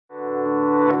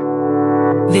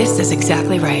This is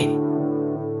exactly right.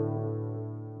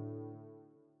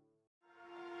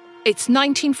 It's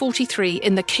 1943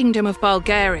 in the Kingdom of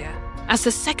Bulgaria. As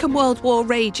the Second World War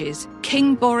rages,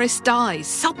 King Boris dies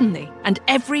suddenly, and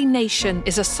every nation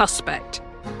is a suspect.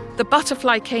 The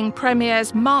Butterfly King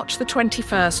premieres March the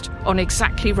 21st on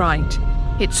Exactly Right.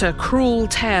 It's a cruel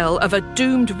tale of a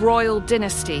doomed royal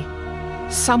dynasty.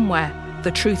 Somewhere,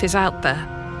 the truth is out there.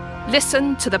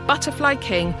 Listen to The Butterfly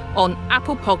King on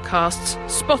Apple Podcasts,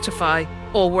 Spotify,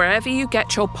 or wherever you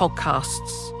get your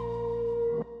podcasts.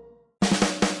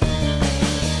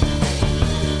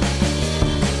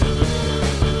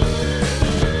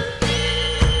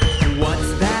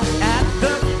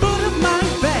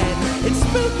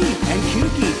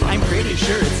 I'm pretty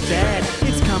sure it's dead.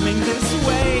 It's coming this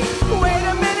way. Wait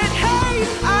a minute, hey,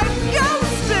 I'm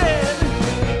ghosted!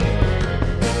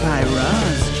 By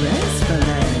Roz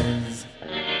Dressfellers.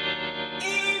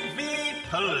 Evie,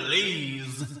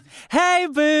 please. Hey,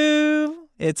 boo!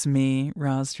 It's me,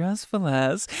 Roz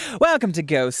Dressfellers. Welcome to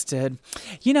Ghosted.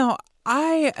 You know,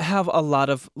 I have a lot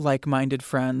of like-minded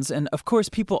friends, and of course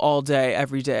people all day,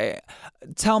 every day,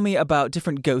 tell me about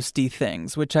different ghosty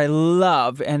things, which I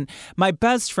love. And my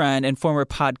best friend and former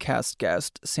podcast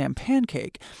guest, Sam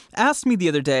Pancake, asked me the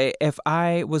other day if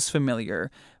I was familiar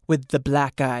with the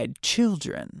Black-Eyed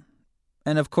Children.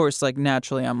 And of course,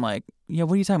 naturally, I'm like, yeah,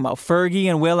 what are you talking about? Fergie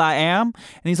and Will.I.Am? And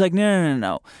he's like,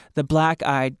 no. The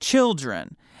Black-Eyed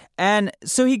Children. And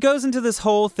so he goes into this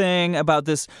whole thing about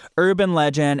this urban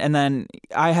legend, and then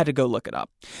I had to go look it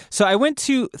up. So I went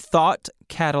to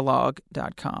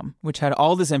thoughtcatalog.com, which had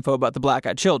all this info about the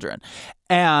Black-Eyed Children.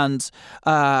 And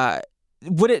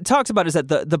what it talks about is that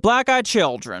the Black-Eyed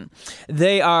Children,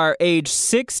 they are age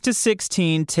 6 to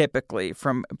 16 typically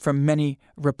from many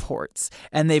reports.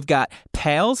 And they've got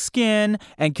pale skin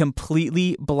and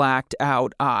completely blacked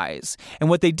out eyes.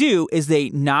 And what they do is they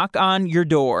knock on your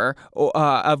door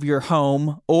of your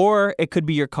home, or it could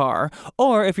be your car.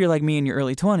 Or if you're like me in your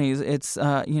early 20s, it's,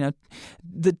 the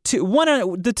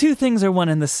two things are one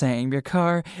and the same. Your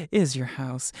car is your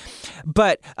house.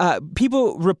 But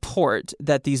people report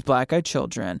that these Black-Eyed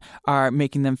Children are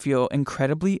making them feel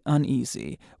incredibly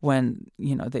uneasy when,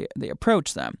 they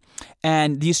approach them.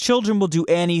 And these children will do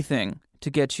anything to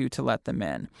get you to let them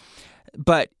in.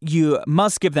 But you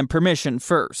must give them permission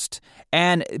first.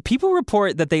 And people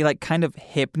report that they kind of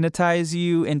hypnotize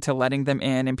you into letting them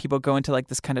in, and people go into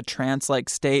this kind of trance-like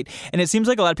state. And it seems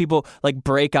like a lot of people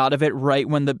break out of it right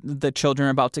when the children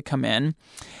are about to come in.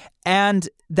 And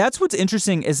that's what's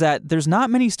interesting, is that there's not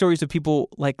many stories of people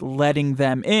letting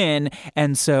them in.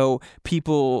 And so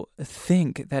people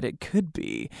think that it could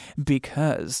be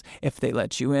because if they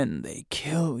let you in, they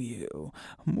kill you.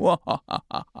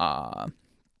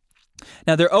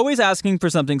 Now, they're always asking for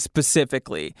something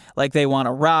specifically, like they want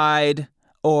a ride,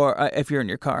 or if you're in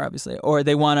your car, obviously, or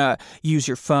they want to use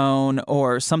your phone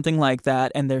or something like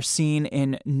that, and they're seen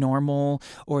in normal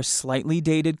or slightly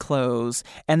dated clothes,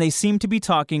 and they seem to be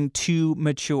talking too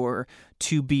mature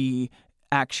to be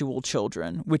actual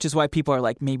children, which is why people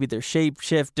are maybe they're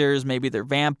shapeshifters, maybe they're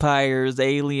vampires,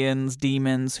 aliens,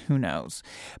 demons, who knows.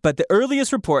 But the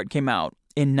earliest report came out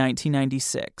in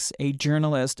 1996, a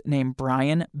journalist named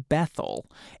Brian Bethel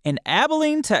in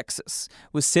Abilene, Texas,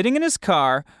 was sitting in his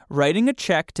car writing a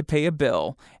check to pay a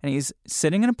bill, and he's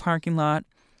sitting in a parking lot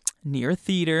near a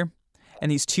theater, and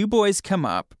these two boys come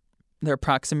up. They're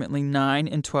approximately 9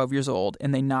 and 12 years old,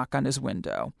 and they knock on his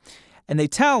window, and they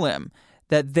tell him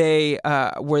that they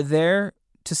were there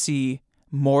to see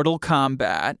Mortal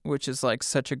Kombat, which is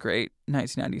such a great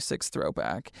 1996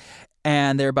 throwback.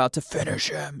 And they're about to finish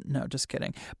him. No, just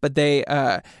kidding. But they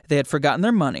had forgotten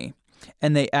their money,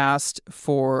 and they asked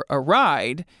for a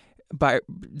ride.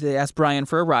 They asked Brian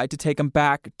for a ride to take them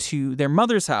back to their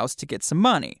mother's house to get some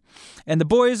money. And the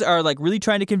boys are really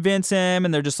trying to convince him,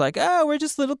 and they're just oh, we're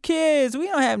just little kids. We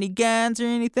don't have any guns or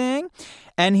anything.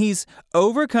 And he's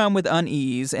overcome with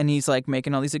unease, and he's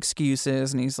making all these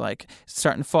excuses, and he's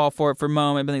starting to fall for it for a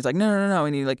moment, but he's no.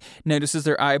 And he notices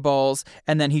their eyeballs,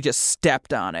 and then he just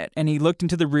stepped on it. And he looked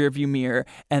into the rearview mirror,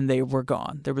 and they were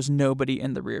gone. There was nobody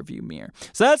in the rearview mirror.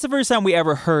 So that's the first time we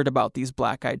ever heard about these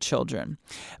Black-Eyed Children.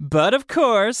 But of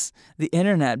course, the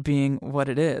internet being what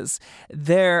it is,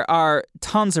 there are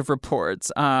tons of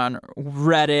reports on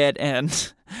Reddit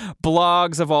and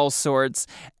blogs of all sorts,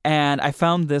 and I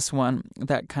found this one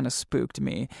that kind of spooked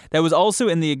me. That was also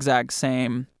in the exact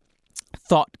same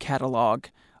Thought Catalog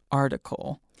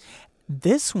article.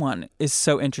 This one is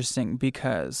so interesting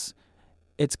because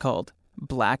it's called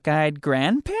Black-Eyed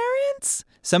Grandparents?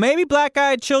 So maybe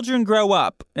Black-Eyed Children grow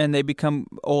up and they become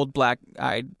old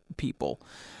Black-Eyed people.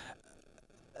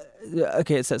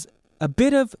 Okay, it says, A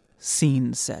bit of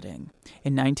scene setting.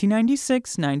 In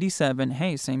 1996-97,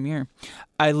 hey, same year,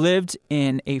 I lived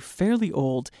in a fairly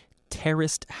old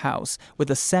terraced house with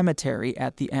a cemetery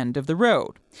at the end of the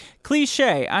road.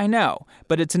 Cliché, I know,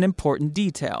 but it's an important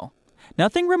detail.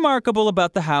 Nothing remarkable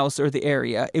about the house or the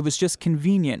area, it was just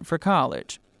convenient for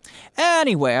college.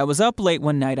 Anyway, I was up late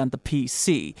one night on the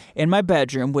PC in my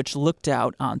bedroom, which looked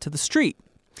out onto the street.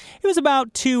 It was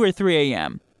about 2 or 3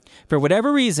 a.m. For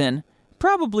whatever reason,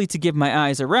 probably to give my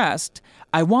eyes a rest,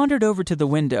 I wandered over to the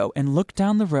window and looked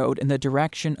down the road in the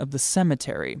direction of the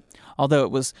cemetery, although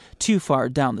it was too far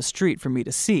down the street for me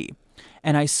to see,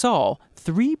 and I saw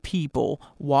 3 people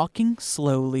walking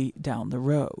slowly down the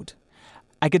road.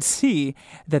 I could see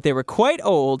that they were quite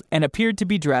old and appeared to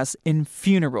be dressed in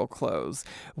funeral clothes,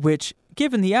 which,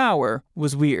 given the hour,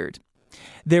 was weird.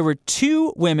 There were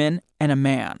 2 women and a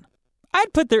man.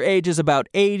 I'd put their ages about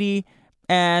 80,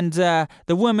 and the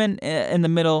woman in the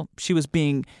middle, she was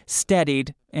being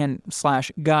steadied and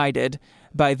 / guided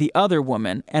by the other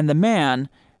woman. And the man,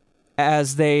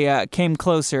 as they came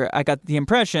closer, I got the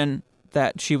impression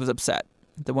that she was upset,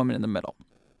 the woman in the middle.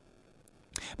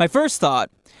 My first thought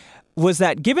was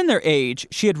that given their age,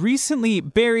 she had recently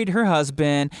buried her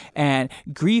husband and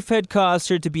grief had caused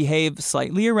her to behave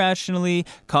slightly irrationally,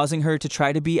 causing her to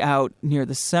try to be out near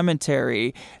the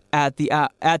cemetery at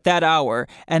that hour,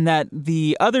 and that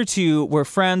the other 2 were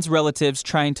friends, relatives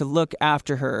trying to look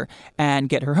after her and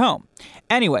get her home.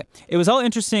 Anyway, it was all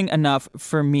interesting enough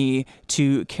for me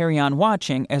to carry on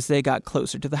watching as they got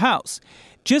closer to the house.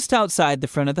 Just outside the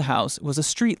front of the house was a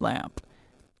street lamp.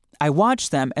 I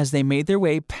watched them as they made their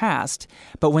way past,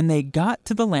 but when they got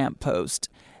to the lamppost,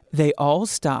 they all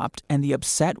stopped and the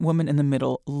upset woman in the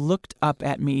middle looked up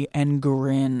at me and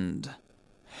grinned.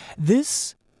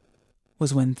 This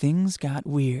was when things got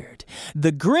weird.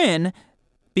 The grin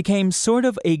became sort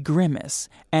of a grimace,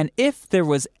 and if there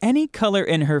was any color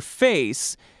in her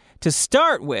face, to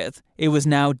start with, it was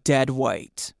now dead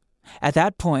white. At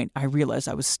that point, I realized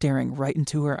I was staring right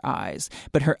into her eyes,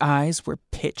 but her eyes were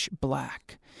pitch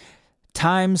black.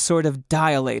 Time sort of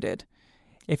dilated.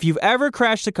 If you've ever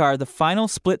crashed a car, the final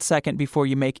split second before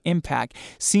you make impact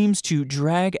seems to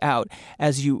drag out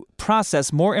as you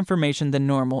process more information than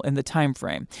normal in the time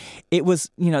frame. It was,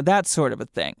 that sort of a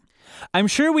thing. I'm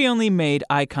sure we only made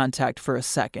eye contact for a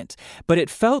second, but it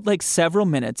felt like several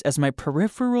minutes as my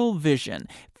peripheral vision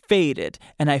faded,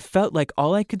 and I felt like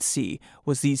all I could see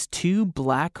was these 2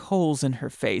 black holes in her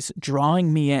face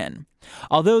drawing me in.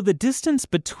 Although the distance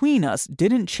between us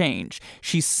didn't change,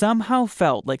 she somehow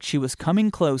felt like she was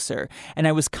coming closer, and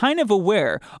I was kind of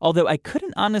aware, although I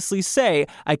couldn't honestly say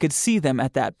I could see them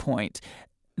at that point,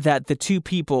 that the 2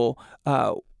 people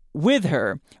with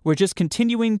her were just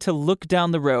continuing to look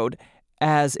down the road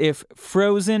as if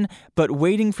frozen, but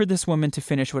waiting for this woman to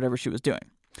finish whatever she was doing.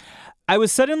 I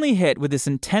was suddenly hit with this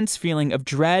intense feeling of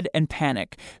dread and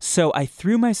panic, so I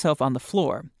threw myself on the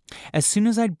floor. As soon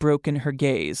as I'd broken her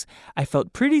gaze, I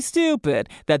felt pretty stupid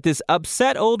that this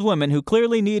upset old woman who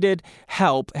clearly needed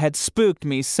help had spooked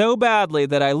me so badly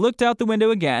that I looked out the window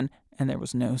again, and there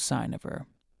was no sign of her.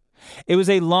 It was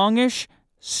a longish,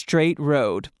 straight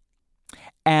road,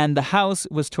 and the house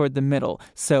was toward the middle.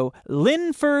 So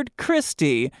Linford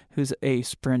Christie, who's a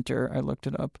sprinter, I looked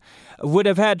it up, would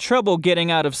have had trouble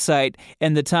getting out of sight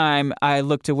in the time I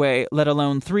looked away, let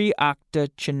alone 3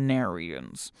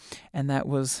 octogenarians. And that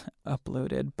was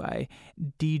uploaded by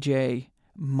DJ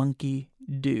Monkey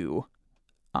Do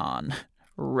on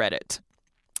Reddit.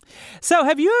 So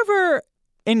have you ever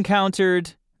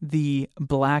encountered the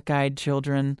black-eyed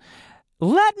children?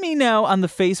 Let me know on the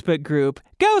Facebook group,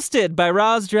 Ghosted by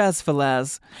Roz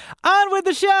Dressfelez. On with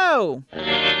the show!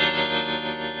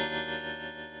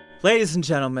 Ladies and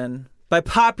gentlemen, by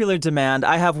popular demand,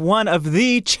 I have one of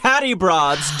the chatty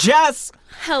broads, Jess!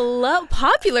 Hello,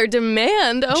 popular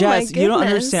demand. Oh, Jess, my goodness. You don't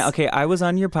understand. Okay, I was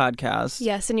on your podcast.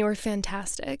 Yes, and you were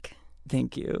fantastic.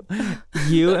 Thank you.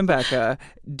 You and Becca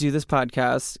do this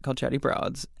podcast called Chatty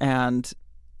Broads, and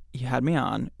you had me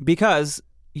on because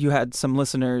you had some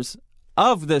listeners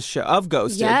of this show, of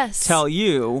Ghosted, tell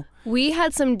you. We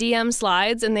had some DM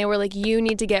slides, and they were like, you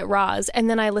need to get Roz. And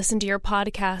then I listened to your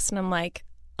podcast, and I'm like,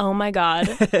 oh my God,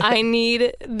 I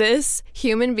need this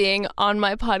human being on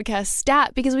my podcast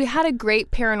stat, because we had a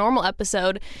great paranormal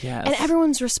episode, and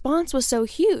everyone's response was so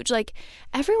huge. Like,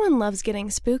 everyone loves getting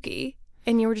spooky.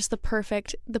 And you were just the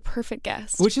perfect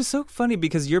guest. Which is so funny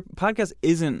because your podcast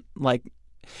isn't like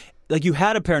you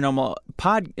had a paranormal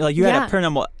had a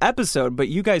paranormal episode, but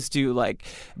you guys do like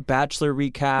Bachelor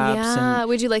recaps. Yeah,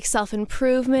 we do like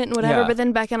self-improvement and whatever. Yeah. But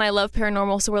then Becca and I love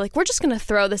paranormal, so we're like, we're just going to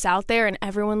throw this out there, and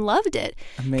everyone loved it.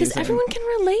 Because everyone can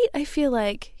relate, I feel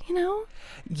like. you know?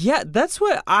 Yeah, that's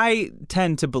what I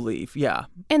tend to believe. Yeah.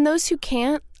 And those who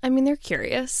can't, I mean, they're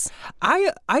curious.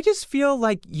 I just feel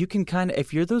like you can kind of,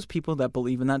 if you're those people that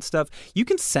believe in that stuff, you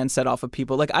can sense that off of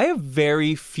people. Like, I have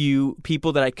very few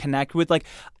people that I connect with. Like,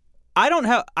 I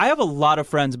have a lot of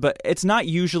friends, but it's not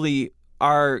usually,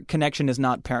 our connection is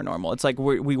not paranormal. It's like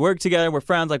we work together, we're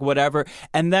friends, like whatever.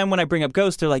 And then when I bring up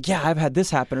ghosts, they're like, yeah, I've had this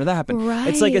happen or that happen. Right.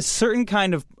 It's like a certain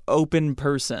kind of open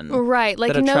person. Right.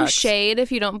 Like, that no attracts. shade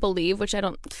if you don't believe, which I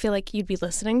don't feel like you'd be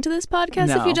listening to this podcast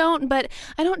if No. you don't. But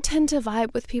I don't tend to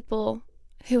vibe with people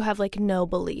who have like no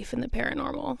belief in the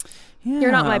paranormal. Yeah.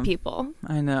 You're not my people.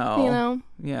 I know. You know?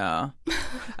 Yeah.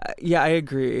 Yeah, I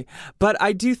agree. But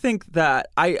I do think that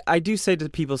I do say to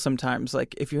people sometimes,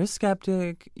 like, if you're a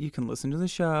skeptic, you can listen to the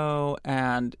show,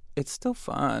 and it's still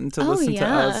fun to listen to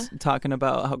us talking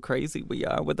about how crazy we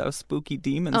are with our spooky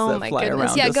demons that fly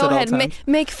around Yeah, us go at all ahead. times.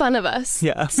 Make fun of us.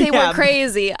 Yeah. Say Yeah. we're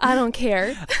crazy. I don't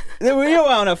care. You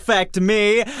won't affect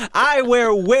me. I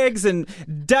wear wigs and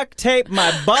duct tape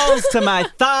my balls to my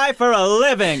thigh for a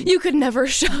living. You could never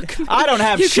shock me. I don't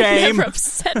have you shame. Could never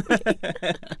upset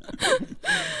me.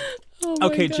 Oh my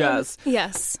Okay, God. Jess.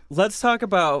 Yes. Let's talk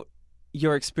about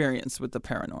your experience with the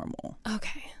paranormal.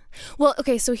 Okay. Well,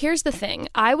 okay, so here's the thing.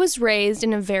 I was raised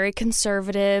in a very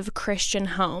conservative Christian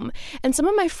home. And some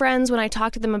of my friends, when I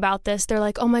talk to them about this, they're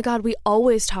like, oh my God, we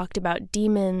always talked about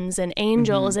demons and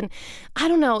angels. And I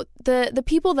don't know, the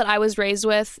people that I was raised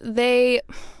with,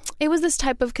 it was this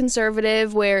type of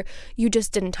conservative where you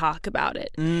just didn't talk about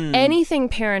it. Anything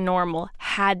paranormal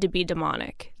had to be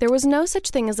demonic. There was no such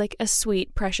thing as like a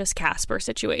sweet, precious Casper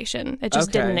situation. It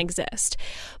just didn't exist.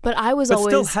 But I was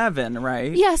always... But still heaven,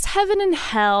 right? Yes, heaven and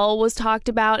hell was talked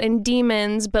about, and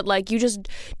demons, but like you just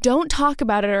don't talk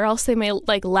about it or else they may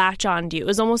like latch onto you. It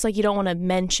was almost like you don't want to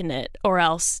mention it or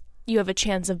else you have a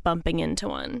chance of bumping into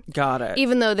one. Got it.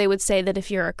 Even though they would say that if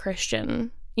you're a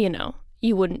Christian, you know,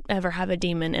 you wouldn't ever have a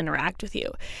demon interact with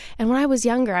you. And when I was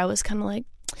younger, I was kind of like,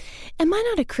 am I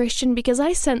not a Christian? Because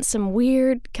I sensed some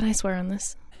weird... Can I swear on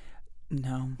this?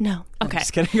 No. No. Okay. I'm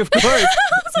just kidding, of course.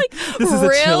 I was like, This is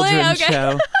really? a children's Okay.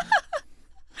 show.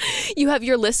 You have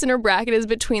your listener bracket is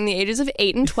between the ages of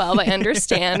 8 and 12. I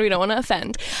understand. We don't want to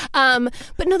offend.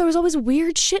 But no, there was always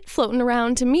weird shit floating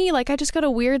around to me. Like, I just got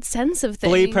a weird sense of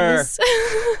things. Bleep her.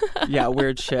 Yeah,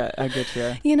 weird shit. I get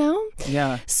you. You know?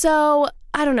 Yeah. So...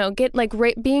 I don't know,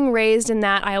 being raised in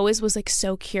that, I always was like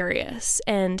so curious.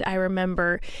 And I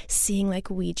remember seeing like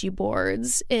Ouija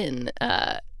boards in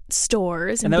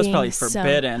stores. And that was being probably so...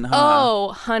 forbidden, huh?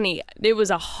 Oh, honey, it was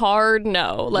a hard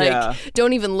no. Like,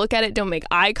 don't even look at it. Don't make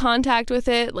eye contact with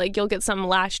it. Like, you'll get something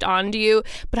latched onto you.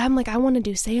 But I'm like, I want to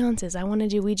do seances. I want to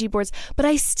do Ouija boards. But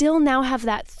I still now have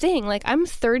that thing. Like, I'm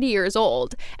 30 years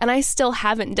old and I still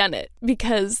haven't done it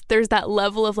because there's that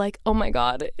level of like, oh my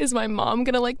God, is my mom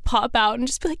going to like pop out and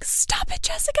just be like, stop it,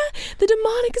 Jessica. The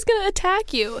demonic is going to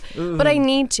attack you. Ooh. But I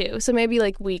need to. So maybe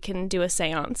like we can do a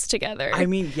seance together. I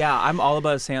mean, yeah, I'm all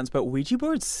about a seance, but Ouija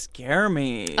boards scare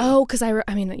me. Oh, because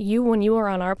when you were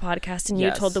on our podcast and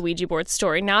you told the Ouija board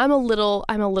story, now I'm a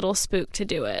little spooked to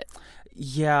do it.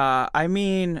 Yeah, I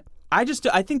mean, I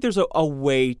think there's a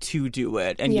way to do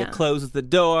it, and you close the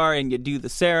door and you do the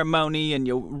ceremony and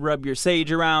you rub your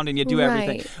sage around and you do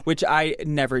everything, which I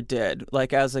never did.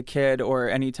 Like as a kid or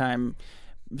any time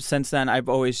since then, I've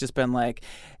always just been like,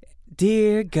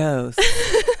 dear ghost.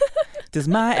 Does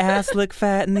my ass look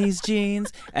fat in these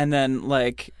jeans? And then,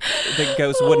 like, the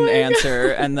ghost wouldn't answer,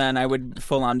 and then I would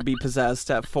full on be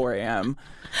possessed at 4 a.m.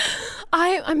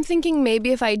 I'm thinking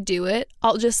maybe if I do it,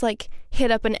 I'll just, like, hit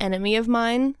up an enemy of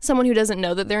mine, someone who doesn't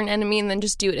know that they're an enemy, and then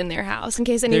just do it in their house. In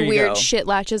case any weird shit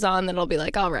latches on, then I'll be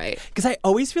like, all right. Because I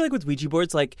always feel like with Ouija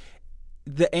boards, like,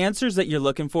 the answers that you're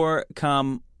looking for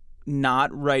come not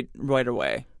right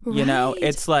away. Right. You know?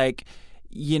 It's like...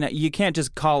 You know, you can't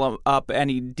just call up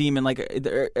any demon like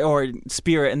or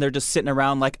spirit and they're just sitting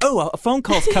around like, oh, a phone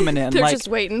call's coming in. They're like, just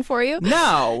waiting for you?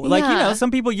 No. Like, you know, some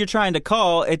people you're trying to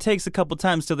call, it takes a couple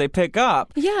times till they pick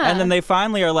up. Yeah. And then they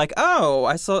finally are like, oh,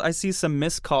 I see some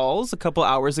missed calls. A couple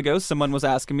hours ago, someone was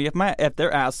asking me if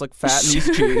their ass looked fat in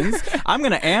these jeans. I'm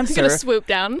going to answer. You're going to swoop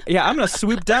down? Yeah, I'm going to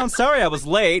swoop down. Sorry, I was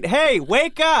late. Hey,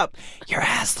 wake up. Your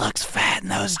ass looks fat in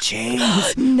those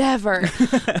jeans. Never.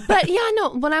 But yeah,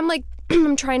 no, when I'm like,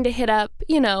 I'm trying to hit up,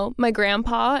 you know, my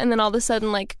grandpa, and then all of a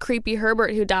sudden, like, creepy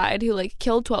Herbert who died, who, like,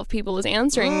 killed 12 people was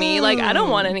answering me. Like, I don't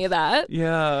want any of that.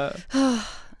 Yeah.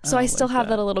 So I still have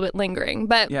that a little bit lingering.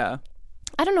 But yeah.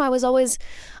 I don't know.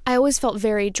 I always felt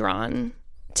very drawn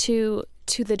to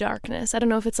to the darkness. I don't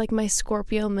know if it's like my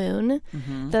Scorpio moon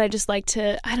that I just like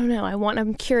to, I don't know,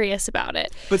 I'm curious about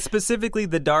it. But specifically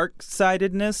the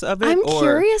dark-sidedness of it? I'm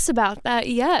curious about that,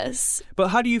 yes. But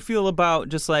how do you feel about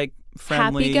just like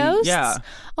friendly? Happy ghosts? Yeah.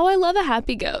 Oh, I love a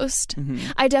happy ghost.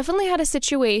 I definitely had a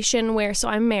situation where, so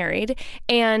I'm married,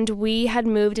 and we had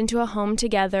moved into a home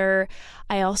together.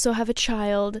 I also have a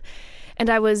child. And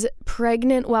I was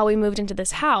pregnant while we moved into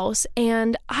this house,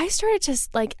 and I started to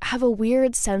like have a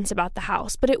weird sense about the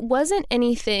house, but it wasn't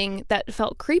anything that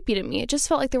felt creepy to me. It just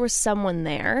felt like there was someone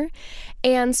there,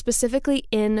 and specifically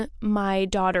in my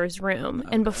daughter's room.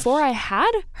 And before I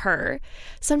had her,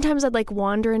 sometimes I'd like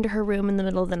wander into her room in the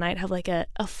middle of the night, have like a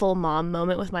full mom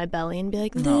moment with my belly and be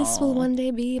like, this will one day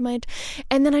be my...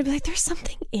 And then I'd be like, there's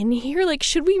something in here. Like,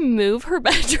 should we move her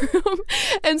bedroom?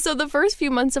 And so the first few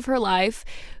months of her life,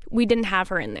 we didn't have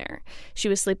her in there. She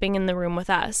was sleeping in the room with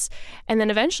us. And then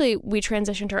eventually we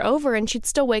transitioned her over, and she'd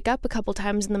still wake up a couple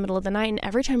times in the middle of the night. And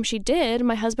every time she did,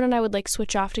 my husband and I would like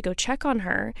switch off to go check on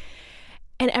her.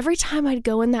 And every time I'd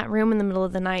go in that room in the middle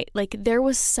of the night, like there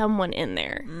was someone in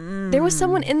there. There was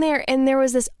someone in there, and there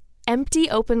was this empty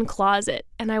open closet.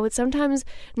 And I would sometimes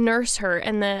nurse her,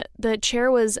 and the chair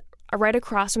was right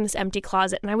across from this empty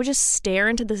closet, and I would just stare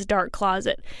into this dark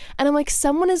closet, and I'm like,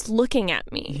 someone is looking at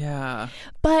me. Yeah.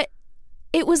 But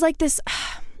it was like this,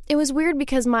 it was weird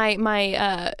because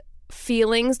my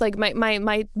feelings, like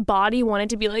my body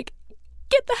wanted to be like,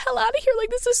 get the hell out of here, like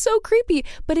this is so creepy,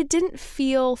 but it didn't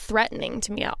feel threatening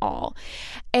to me at all.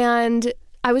 And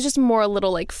I was just more a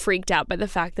little like freaked out by the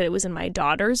fact that it was in my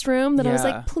daughter's room, that I was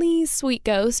like, please, sweet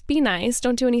ghost, be nice,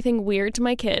 don't do anything weird to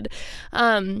my kid.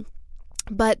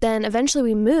 But then eventually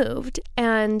we moved,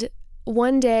 and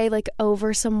one day, like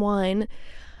over some wine,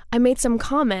 I made some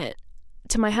comment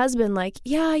to my husband, like,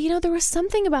 yeah, you know, there was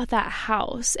something about that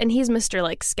house. And he's Mr.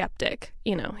 like skeptic,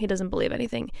 you know, he doesn't believe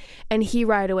anything. And he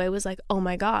right away was like, oh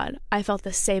my God, I felt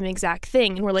the same exact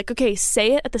thing. And we're like, okay,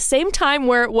 say it at the same time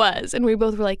where it was. And we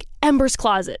both were like, Ember's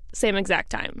closet, same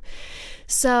exact time.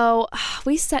 So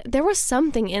we said there was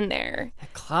something in there. A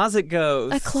closet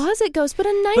ghost. A closet ghost, but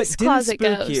a nice closet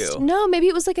ghost. You. No, maybe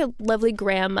it was like a lovely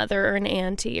grandmother or an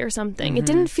auntie or something. It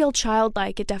didn't feel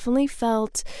childlike. It definitely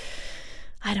felt,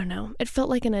 I don't know, it felt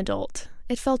like an adult.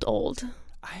 It felt old.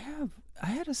 I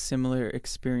had a similar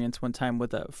experience one time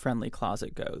with a friendly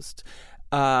closet ghost.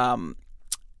 I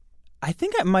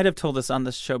think I might have told this on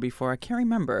this show before. I can't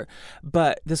remember.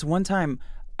 But this one time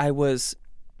I was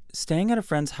staying at a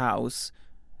friend's house.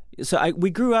 So we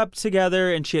grew up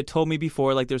together, and she had told me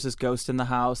before, like, there's this ghost in the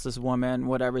house, this woman,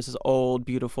 whatever, it's this old,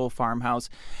 beautiful farmhouse.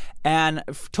 And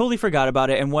totally forgot about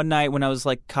it. And one night when I was,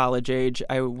 like, college age,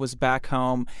 I was back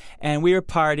home, and we were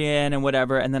partying and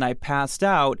whatever, and then I passed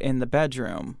out in the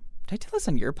bedroom. Did I tell this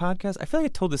on your podcast? I feel like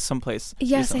I told this someplace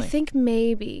Yes, recently. I think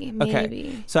maybe.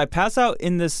 Okay. So I passed out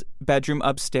in this bedroom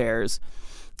upstairs,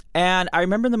 and I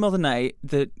remember in the middle of the night,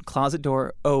 the closet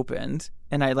door opened,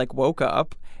 and I, like, woke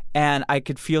up, and I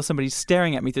could feel somebody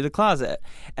staring at me through the closet.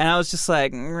 And I was just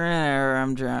like,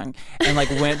 I'm drunk, and, like,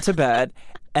 went to bed.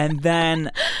 And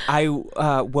then I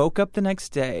woke up the next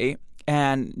day,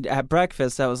 and at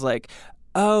breakfast, I was like,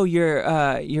 oh,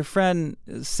 your friend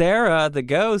Sarah, the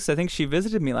ghost, I think she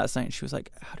visited me last night. And she was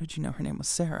like, how did you know her name was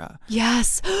Sarah?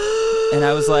 Yes. And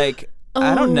I was like,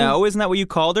 I don't know. Isn't that what you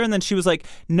called her? And then she was like,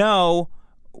 no.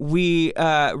 We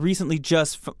recently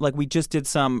just did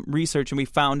some research, and we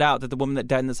found out that the woman that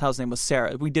died in this house name was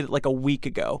Sarah. We did it like a week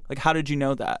ago. Like, how did you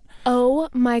know that? Oh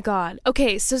my God.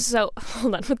 Okay, so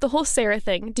hold on. With the whole Sarah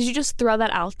thing, did you just throw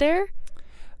that out there?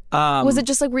 Was it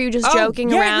just like, were you just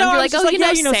joking around? No, you're like, oh, like,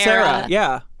 you know Sarah.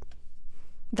 Yeah.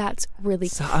 That's really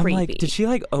so creepy. I'm like, did she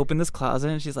like open this closet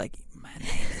and she's like, my name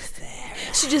is Sarah.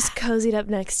 She just cozied up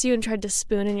next to you and tried to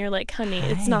spoon, and you're like, honey,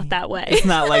 it's not that way. It's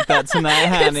not like that tonight,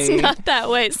 honey. It's not that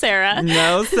way, Sarah.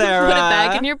 No, Sarah. Put it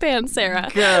back in your pants, Sarah.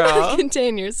 Girl.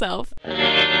 Contain yourself.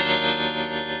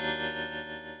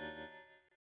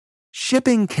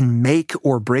 Shipping can make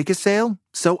or break a sale,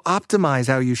 so optimize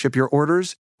how you ship your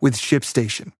orders with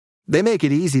ShipStation. They make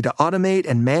it easy to automate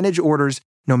and manage orders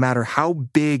no matter how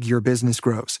big your business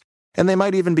grows. And they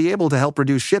might even be able to help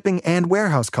reduce shipping and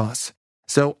warehouse costs.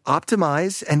 So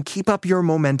optimize and keep up your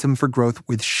momentum for growth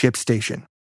with ShipStation.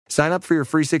 Sign up for your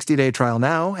free 60-day trial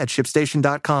now at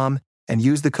ShipStation.com and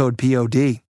use the code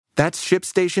POD. That's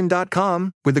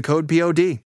ShipStation.com with the code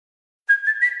POD.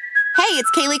 Hey,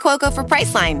 it's Kaylee Cuoco for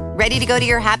Priceline. Ready to go to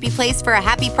your happy place for a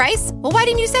happy price? Well, why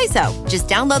didn't you say so? Just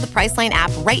download the Priceline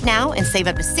app right now and save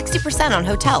up to 60% on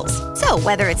hotels. So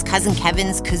whether it's Cousin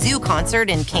Kevin's Kazoo Concert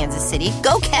in Kansas City,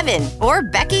 go Kevin, or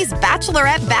Becky's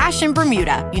Bachelorette Bash in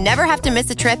Bermuda, you never have to miss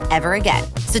a trip ever again.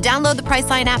 So download the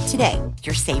Priceline app today.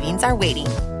 Your savings are waiting.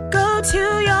 Go to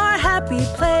your happy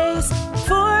place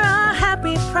for a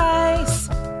happy price.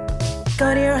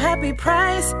 Go to your happy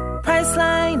price,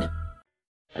 Priceline.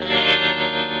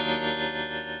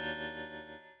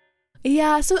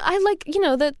 Yeah, so I like,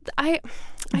 that But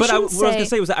what I was going to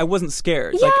say was that I wasn't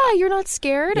scared. Yeah, you're not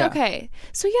scared? Yeah. Okay.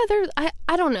 So yeah,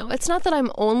 I don't know. It's not that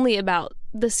I'm only about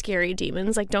the scary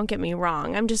demons. Like, don't get me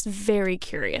wrong. I'm just very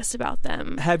curious about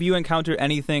them. Have you encountered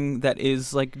anything that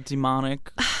is like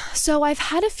demonic? So I've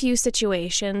had a few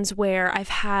situations where I've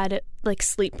had like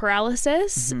sleep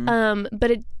paralysis,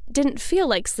 but it didn't feel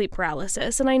like sleep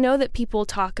paralysis. And I know that people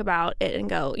talk about it and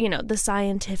go, the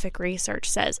scientific research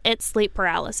says it's sleep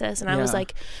paralysis. And I was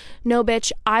like, no,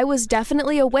 bitch, I was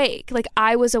definitely awake. Like,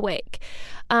 I was awake.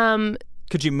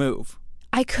 Could you move?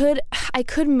 I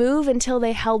could move until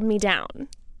they held me down.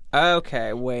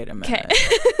 Okay, wait a minute. Okay.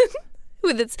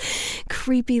 With its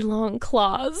creepy long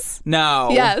claws. No.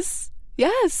 Yes.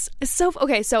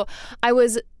 So I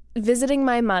was visiting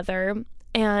my mother,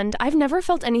 and I've never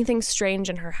felt anything strange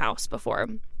in her house before.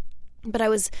 But I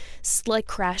was like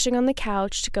crashing on the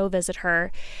couch to go visit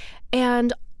her,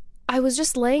 and I was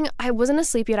just I wasn't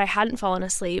asleep yet. I hadn't fallen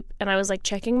asleep, and I was like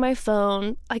checking my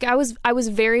phone. Like I was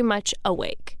very much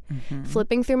awake,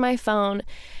 flipping through my phone,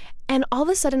 and all of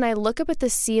a sudden I look up at the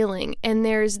ceiling, and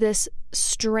there's this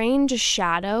strange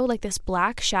shadow, like this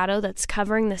black shadow that's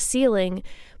covering the ceiling,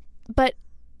 but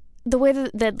the way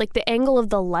that like the angle of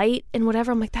the light and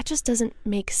whatever, I'm like, that just doesn't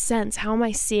make sense. How am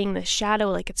I seeing this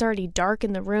shadow? Like, it's already dark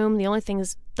in the room. The only thing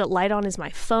is that light on is my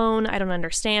phone. I don't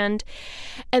understand.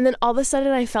 And then all of a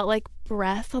sudden I felt like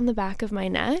breath on the back of my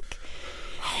neck.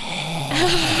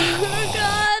 Oh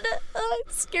God. Oh,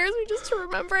 it scares me just to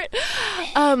remember it.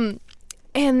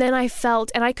 And then I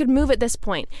felt, and I could move at this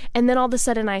point, and then all of a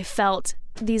sudden I felt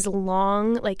these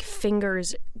long like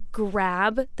fingers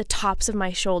grab the tops of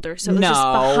my shoulders. So it was just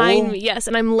behind me. Yes.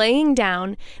 And I'm laying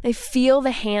down, and I feel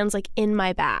the hands like in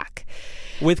my back.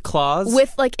 With claws?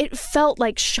 With like, it felt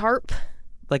like sharp.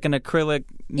 Like an acrylic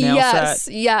nail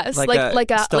set? Yes.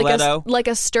 Like a stiletto? Like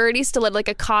a sturdy stiletto, like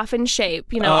a coffin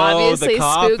shape, the obviously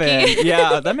coffin. spooky.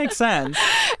 Yeah, that makes sense.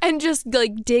 And just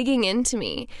like digging into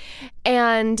me.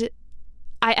 And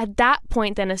at that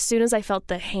point, then, as soon as I felt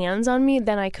the hands on me,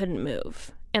 then I couldn't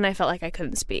move. And I felt like I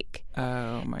couldn't speak.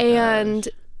 Oh, my And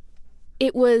gosh.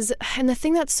 it was, and the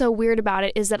thing that's so weird about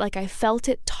it is that, like, I felt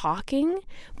it talking,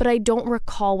 but I don't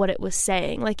recall what it was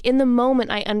saying. Like, in the moment,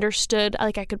 I understood,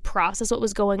 like, I could process what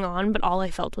was going on, but all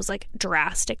I felt was, like,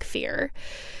 drastic fear.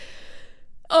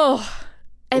 Oh.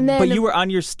 And then. But you were on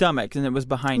your stomach, and it was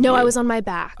behind you. No, I was on my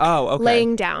back. Oh, okay.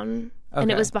 Laying down, and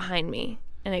it Okay. was behind me.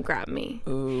 And it grabbed me.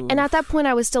 Ooh. And at that point,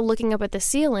 I was still looking up at the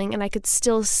ceiling, and I could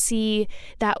still see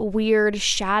that weird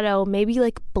shadow, maybe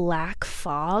like black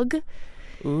fog.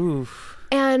 Oof.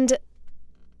 And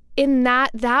in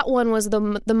that one was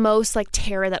the most like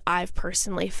terror that I've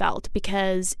personally felt,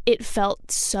 because it felt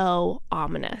so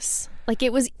ominous. Like,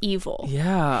 it was evil.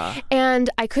 Yeah. And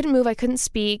I couldn't move. I couldn't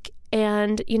speak.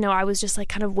 And, I was just like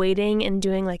kind of waiting and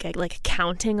doing like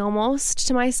counting almost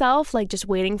to myself, like just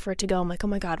waiting for it to go. I'm like, oh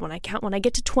my God, when I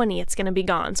get to 20, it's going to be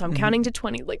gone. So I'm counting to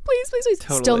 20, like, please, please, please.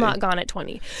 Totally. Still not gone at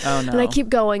 20. Oh no. And I keep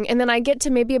going. And then I get to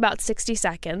maybe about 60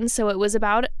 seconds. So it was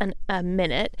about a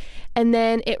minute. And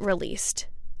then it released.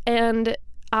 And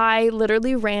I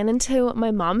literally ran into my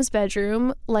mom's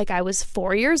bedroom like I was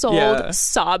 4 years old,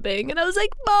 sobbing. And I was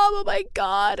like, Mom, oh my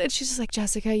God. And she's just like,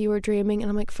 Jessica, you were dreaming. And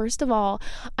I'm like, first of all,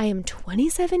 I am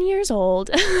 27 years old.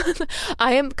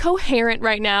 I am coherent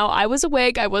right now. I was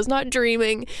awake. I was not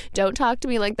dreaming. Don't talk to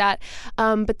me like that.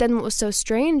 But then what was so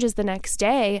strange is the next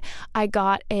day I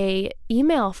got a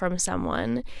email from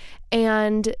someone,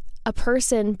 and a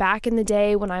person back in the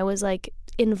day when I was like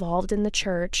involved in the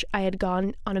church. I had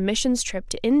gone on a missions trip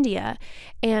to India,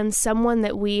 and someone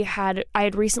that I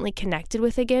had recently connected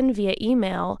with again via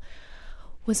email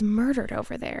was murdered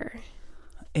over there.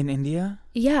 In India?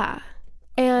 Yeah.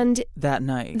 And That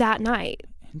night.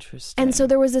 Interesting. And so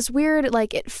there was this weird,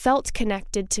 like, it felt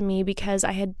connected to me because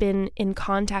I had been in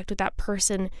contact with that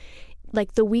person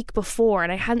like the week before,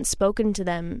 and I hadn't spoken to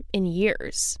them in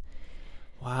years.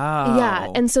 Wow.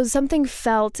 Yeah, and so something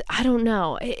felt, I don't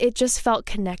know, it just felt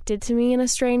connected to me in a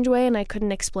strange way, and I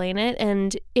couldn't explain it.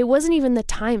 And it wasn't even the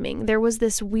timing. There was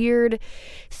this weird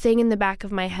thing in the back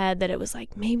of my head that it was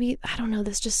like, maybe, I don't know,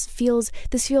 this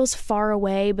feels far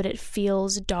away, but it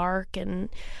feels dark, and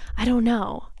I don't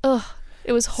know. Ugh,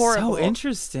 it was horrible. So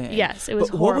interesting. Yes, it was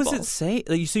but horrible. What was it say?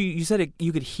 Like, so you said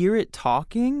you could hear it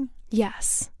talking?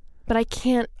 Yes, but I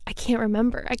can't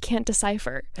remember. I can't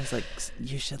decipher. It's like,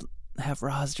 you should have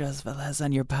Roz Dress Velez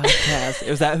on your podcast.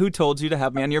 Was that who told you to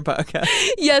have me on your podcast?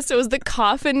 Yes, it was the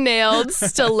coffin-nailed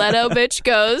stiletto bitch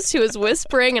ghost who was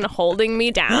whispering and holding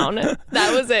me down.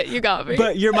 That was it. You got me.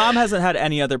 But your mom hasn't had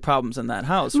any other problems in that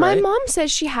house, My right? mom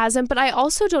says she hasn't, but I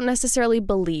also don't necessarily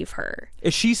believe her.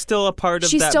 Is she still a part of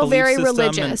She's that still belief very system?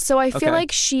 religious. So I feel Okay.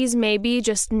 like she's maybe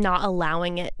just not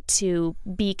allowing it to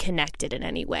be connected in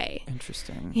any way.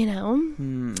 Interesting. You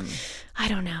know? I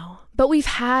don't know. But we've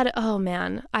had, oh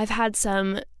man, I've had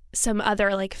some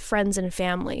other like friends and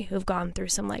family who've gone through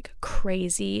some like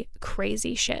crazy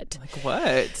shit. Like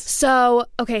what? So,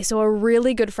 okay, so a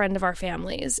really good friend of our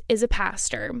family's is a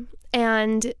pastor,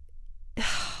 and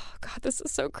God, this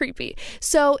is so creepy.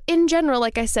 So in general,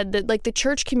 like I said, the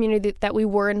church community that we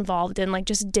were involved in, like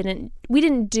we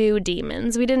didn't do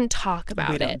demons. We didn't talk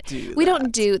about it. We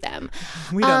don't do them.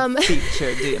 We don't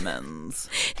feature demons.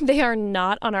 They are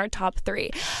not on our top 3.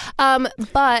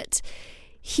 But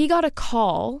he got a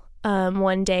call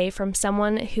one day from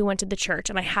someone who went to the church,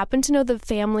 and I happen to know the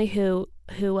family who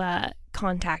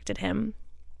contacted him.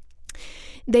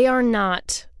 They are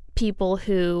not people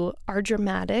who are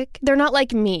dramatic. They're not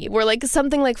like me, where like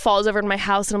something like falls over in my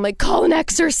house and I'm like, call an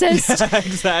exorcist. Yeah,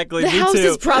 exactly. The Me house too.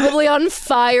 is probably on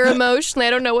fire emotionally.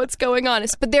 I don't know what's going on.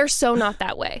 But they're so not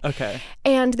that way. Okay.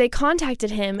 And they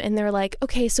contacted him and they're like,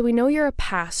 okay, so we know you're a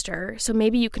pastor, so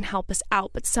maybe you can help us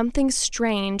out, but something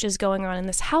strange is going on in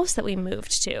this house that we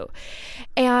moved to.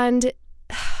 And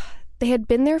they had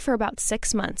been there for about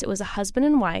 6 months. It was a husband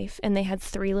and wife, and they had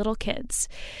 3 little kids.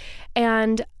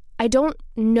 And I don't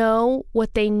know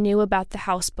what they knew about the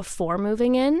house before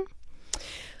moving in,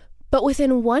 but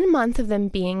within 1 month of them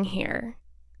being here,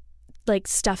 like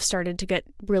stuff started to get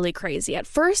really crazy. At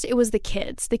first, it was the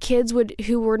kids. The kids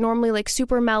who were normally like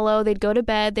super mellow, they'd go to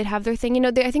bed, they'd have their thing. You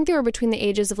know, I think they were between the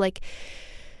ages of like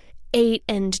 8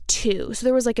 and 2. So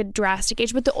there was like a drastic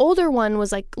age, but the older one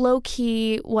was like low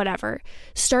key, whatever,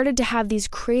 started to have these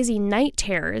crazy night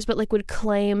terrors, but like would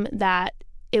claim that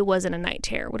it wasn't a night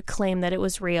terror, would claim that it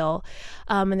was real.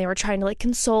 And they were trying to like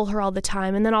console her all the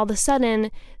time. And then all of a sudden,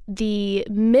 the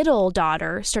middle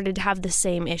daughter started to have the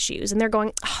same issues. And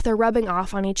they're rubbing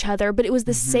off on each other. But it was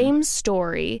the same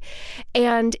story.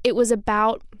 And it was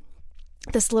about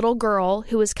this little girl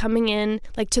who was coming in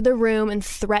like to the room and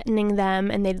threatening them.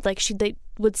 And they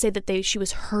would say that she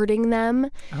was hurting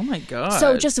them. Oh my God.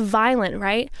 So just violent,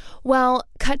 right? Well,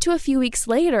 cut to a few weeks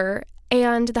later,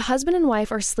 and the husband and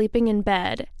wife are sleeping in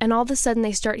bed, and all of a sudden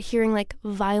they start hearing like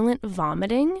violent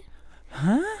vomiting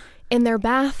in their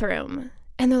bathroom.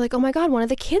 And they're like, oh my God, one of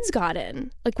the kids got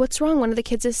in. Like, what's wrong? One of the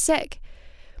kids is sick.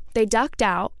 They ducked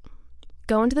out,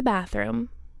 go into the bathroom.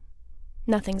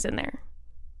 Nothing's in there.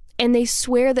 And they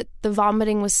swear that the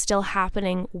vomiting was still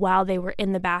happening while they were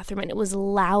in the bathroom, and it was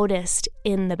loudest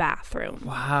in the bathroom.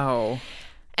 Wow.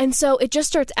 And so it just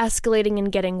starts escalating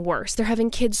and getting worse. They're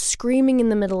having kids screaming in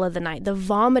the middle of the night. The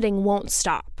vomiting won't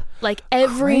stop. Like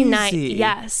every night.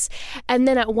 Yes. And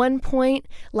then at one point,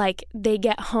 like they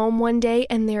get home one day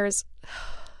and there's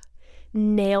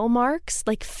nail marks,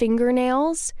 like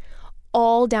fingernails,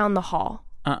 all down the hall.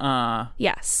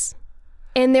 Yes.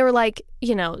 And they were like,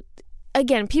 you know,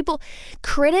 again,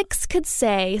 critics could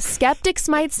say, skeptics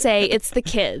might say it's the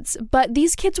kids, but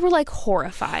these kids were like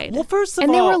horrified. Well, first of all,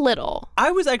 and they were little.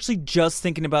 I was actually just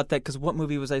thinking about that because what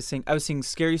movie was I seeing? I was seeing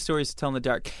Scary Stories to Tell in the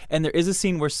Dark, and there is a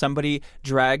scene where somebody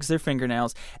drags their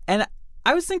fingernails, and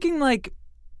I was thinking like,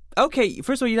 okay,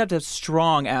 first of all, you'd have to have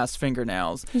strong-ass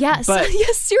fingernails. Yes. But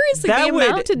yes, seriously, that the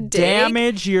amount would to dig.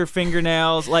 damage your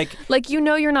fingernails. Like you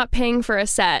know you're not paying for a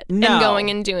set and going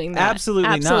and doing that.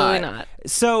 Absolutely not.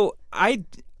 So I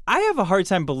have a hard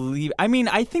time believing. I mean,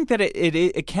 I think that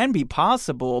it can be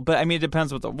possible, but I mean, it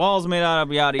depends what the wall's made out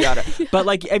of, yada, yada. Yeah. But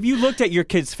like, if you looked at your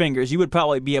kid's fingers, you would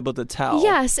probably be able to tell.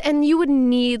 Yes, and you would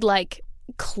need like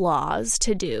claws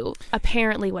to do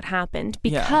apparently what happened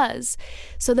because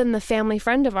so then the family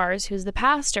friend of ours who's the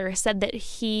pastor said that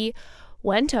he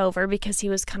went over because he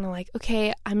was kind of like,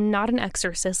 okay, I'm not an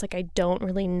exorcist, like I don't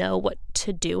really know what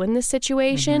to do in this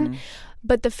situation,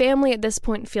 but the family at this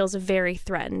point feels very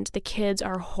threatened. The kids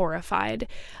are horrified,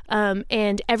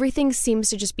 and everything seems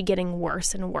to just be getting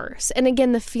worse and worse. And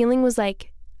again, the feeling was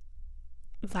like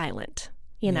violent,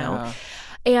 you know.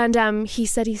 And he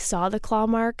said he saw the claw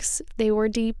marks. They were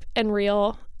deep and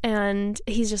real. And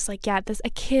he's just like, yeah, a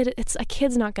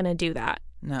kid's not going to do that.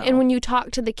 No. And when you talk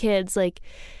to the kids, like,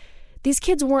 these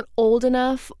kids weren't old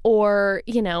enough or,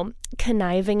 you know,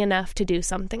 conniving enough to do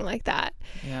something like that.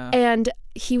 Yeah. And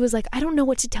he was like, I don't know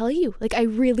what to tell you. Like, I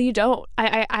really don't.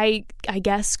 I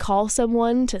guess call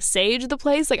someone to sage the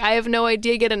place. Like, I have no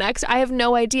idea. Get an ex. I have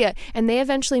no idea. And they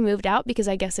eventually moved out because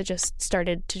I guess it just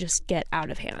started to just get out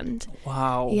of hand.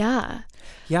 Wow. Yeah.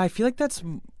 Yeah, I feel like that's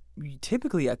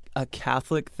typically a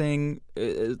Catholic thing,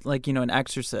 like, an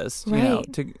exorcist. Right.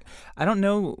 I don't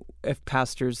know if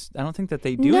pastors, I don't think that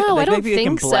they do it. No, Like, I don't maybe think they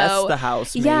can bless so. the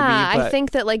house, maybe. Yeah, but I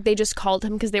think that, like, they just called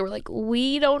him because they were like,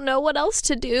 we don't know what else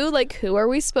to do. Like, who are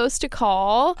we supposed to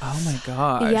call? Oh, my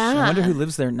gosh. Yeah. I wonder who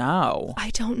lives there now. I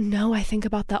don't know. I think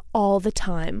about that all the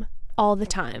time. All the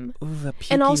time. Ooh, the pukey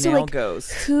And also, nail like,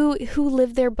 ghost. who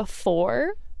lived there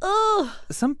before? Ugh.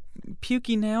 Some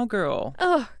pukey nail girl.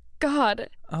 Oh, God.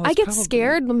 Oh, I it's get probably-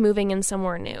 scared moving in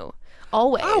somewhere new.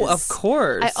 Always. Oh, of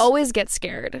course. I always get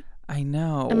scared. I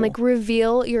know. I'm like,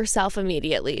 reveal yourself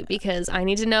immediately because I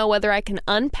need to know whether I can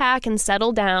unpack and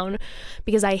settle down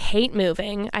because I hate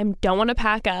moving. I don't want to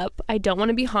pack up. I don't want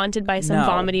to be haunted by some No.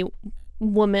 vomity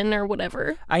woman or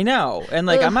whatever. I know. And,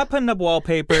 like, I'm not putting up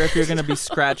wallpaper if you're going to be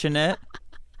scratching it.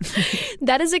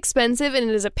 That is expensive and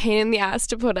it is a pain in the ass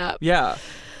to put up. Yeah.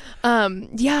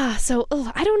 Yeah, so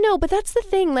I don't know, but that's the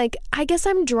thing. Like, I guess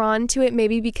I'm drawn to it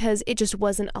maybe because it just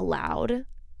wasn't allowed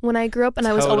when I grew up, and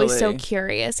I was always so Totally.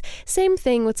 curious. Same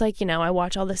thing with, like, I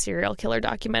watch all the serial killer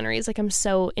documentaries. Like, I'm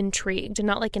so intrigued and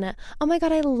not like in a, oh my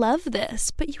God, I love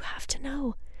this, but you have to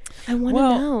know. I want to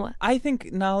know. I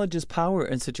think knowledge is power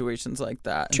in situations like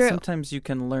that. True. And sometimes you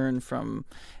can learn from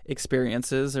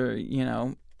experiences, or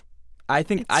I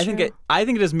think true.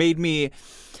 it has made me.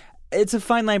 It's a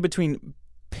fine line between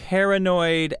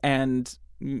paranoid and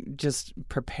just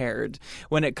prepared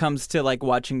when it comes to, like,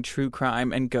 watching true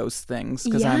crime and ghost things,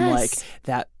 because I'm like,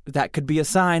 that could be a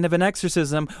sign of an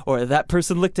exorcism, or that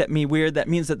person looked at me weird, that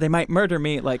means that they might murder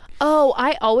me. Like, Oh,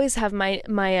 I always have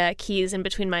my keys in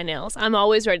between my nails. I'm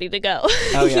always ready to go.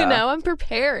 Oh, yeah. I'm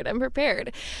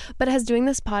prepared. But has doing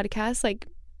this podcast, like,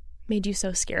 made you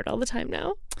so scared all the time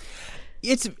now?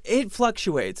 it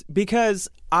fluctuates, because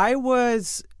I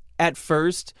was at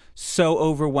first so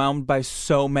overwhelmed by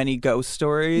so many ghost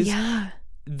stories. Yeah.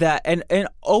 That and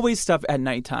always stuff at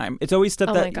nighttime. It's always stuff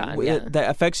Oh that my God, yeah. that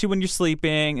affects you when you're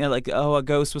sleeping. And, like, oh, a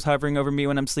ghost was hovering over me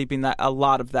when I'm sleeping. That a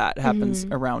lot of that happens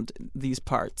around these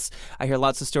parts. I hear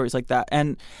lots of stories like that,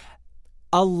 and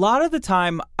a lot of the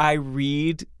time I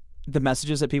read the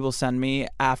messages that people send me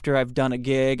after I've done a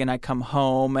gig and I come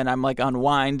home and I'm, like,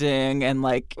 unwinding and,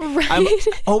 like, I'm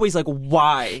always like,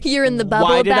 why? You're in the bubble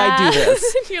Why did I do bath.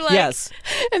 this? You're like, Yes.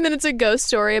 And then it's a ghost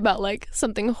story about, like,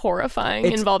 something horrifying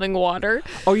involving water.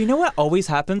 Oh, you know what always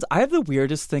happens? I have the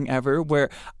weirdest thing ever where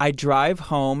I drive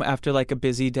home after, like, a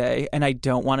busy day and I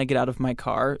don't want to get out of my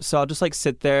car. So I'll just, like,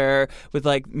 sit there with,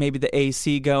 like, maybe the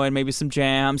AC going, maybe some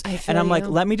jams. And I'm like,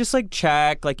 let me just, like,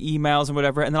 check, like, emails and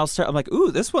whatever. And then I'm like,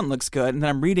 ooh, this one looks good. And then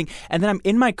I'm reading. And then I'm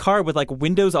in my car with, like,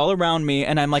 windows all around me.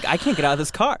 And I'm like, I can't get out of this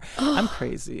car. I'm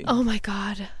crazy. Oh my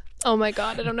God.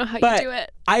 I don't know how But you do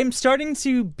it. I'm starting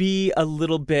to be a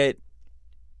little bit,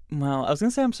 well, I was going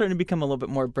to say I'm starting to become a little bit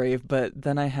more brave, but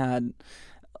then I had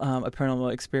a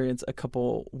paranormal experience a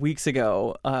couple weeks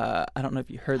ago. I don't know if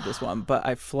you heard this one, but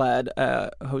I fled a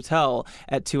hotel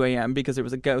at 2 a.m. because there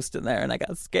was a ghost in there and I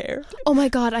got scared. Oh my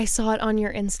God, I saw it on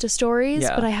your Insta stories,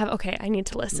 Yeah. but I need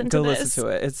to listen Go to this. listen to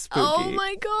it. It's spooky. Oh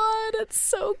my God, it's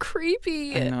so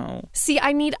creepy. I know. See,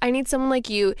 I need someone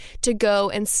like you to go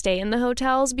and stay in the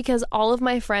hotels because all of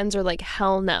my friends are like,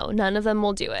 hell no, none of them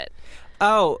will do it.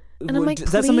 Oh, And I'm like,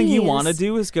 is that something you want to please.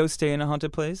 do, is go stay in a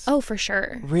haunted place? Oh, for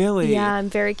sure. Really? Yeah, I'm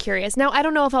very curious. Now, I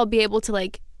don't know if I'll be able to,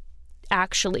 like,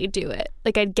 actually do it.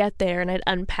 Like, I'd get there and I'd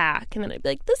unpack and then I'd be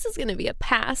like, this is going to be a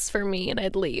pass for me, and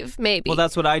I'd leave, maybe. Well,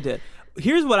 that's what I did.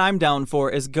 Here's what I'm down for,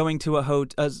 is going to a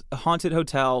haunted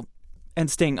hotel and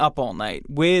staying up all night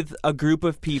with a group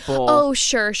of people. Oh,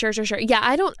 sure. Yeah,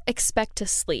 I don't expect to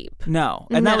sleep. No.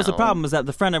 And that was the No. problem, was that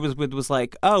the friend I was with was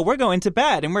like, oh, we're going to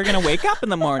bed and we're going to wake up in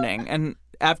the morning. And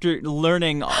after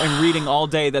learning and reading all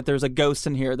day that there's a ghost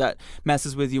in here that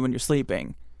messes with you when you're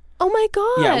sleeping. Oh my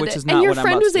God. Yeah, which is not And your what I'm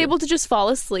friend about to was do. able to just fall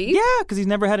asleep? Yeah, because he's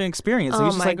never had an experience. So Oh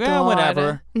he's just my like, God. well,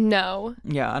 whatever. No.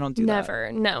 Yeah, I don't do Never.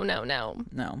 No. that.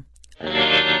 No.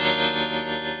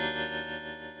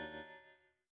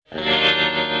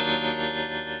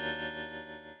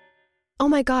 Oh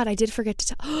my God, I did forget to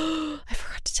tell. I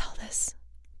forgot to tell this.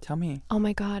 Tell me. Oh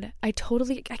my God, I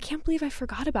can't believe I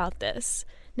forgot about this.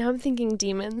 Now I'm thinking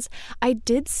demons. I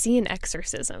did see an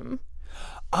exorcism.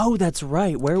 Oh, that's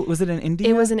right. Where was it, in India?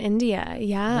 It was in India,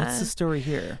 yeah. What's the story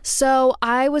here? So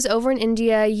I was over in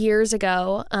India years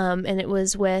ago, and it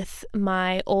was with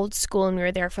my old school, and we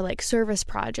were there for like service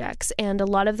projects, and a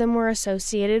lot of them were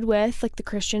associated with like the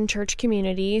Christian church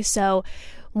community. So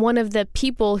one of the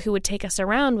people who would take us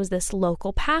around was this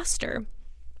local pastor.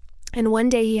 And one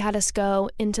day he had us go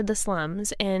into the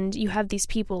slums, and you have these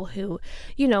people who,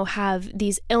 you know, have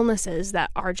these illnesses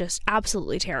that are just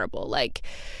absolutely terrible, like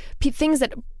things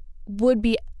that would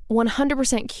be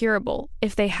 100% curable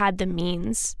if they had the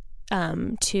means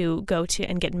to go to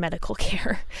and get medical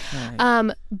care.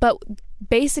 Right. But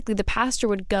basically the pastor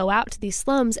would go out to these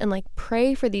slums and like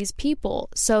pray for these people.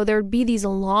 So there'd be these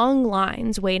long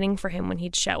lines waiting for him when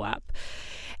he'd show up.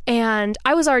 And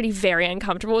I was already very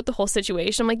uncomfortable with the whole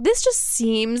situation. I'm like, this just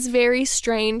seems very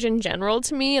strange in general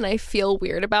to me, and I feel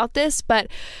weird about this. But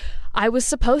I was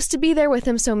supposed to be there with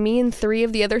him, so me and 3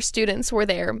 of the other students were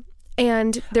there.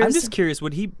 And I'm just curious,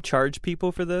 would he charge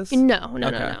people for this? No.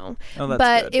 Oh, that's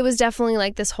but good. It was definitely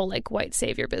like this whole like white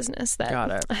savior business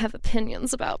that I have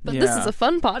opinions about. But this is a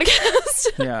fun podcast.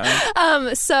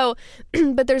 Yeah. So,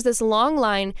 but there's this long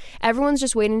line. Everyone's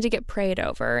just waiting to get prayed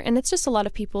over, and it's just a lot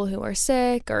of people who are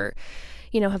sick or,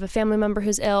 you know, have a family member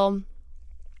who's ill.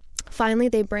 Finally,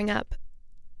 they bring up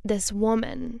this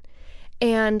woman,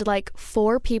 and like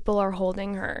 4 people are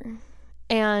holding her.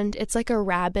 And it's like a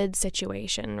rabid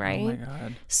situation, right? Oh, my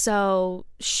God. So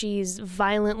she's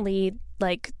violently,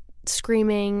 like,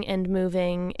 screaming and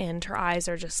moving, and her eyes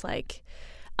are just, like,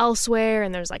 elsewhere,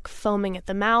 and there's, like, foaming at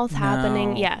the mouth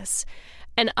happening. Yes.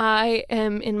 And I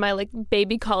am in my, like,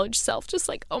 baby college self just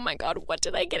like, oh, my God, what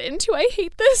did I get into? I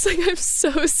hate this. Like, I'm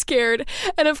so scared.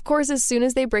 And, of course, as soon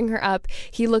as they bring her up,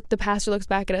 the pastor looks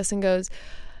back at us and goes,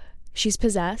 she's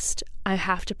possessed. I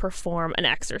have to perform an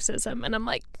exorcism. And I'm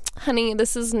like, honey,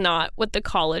 this is not what the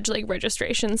college like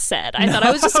registration said. I thought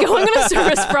I was just going on a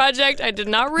service project. I did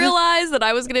not realize that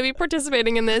I was going to be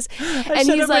participating in this. And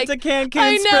he's like, went to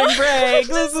Cancun spring break.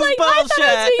 This is like, bullshit. I thought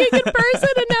I was being a good person,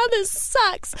 and now this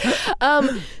sucks.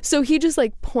 So he just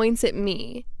like points at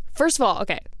me. First of all,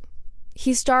 okay,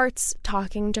 he starts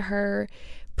talking to her,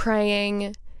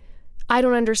 praying. I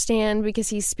don't understand because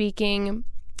he's speaking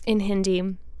in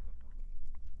Hindi.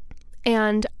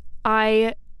 And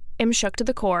I am shook to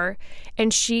the core,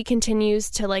 and she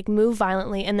continues to like move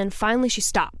violently, and then finally she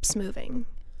stops moving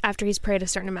after he's prayed a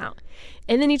certain amount.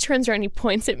 And then he turns around and he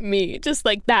points at me, just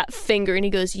like that finger, and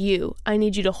he goes, I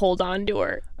need you to hold on to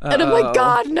her. And I'm like,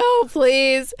 God, no,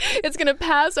 please. It's going to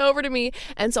pass over to me.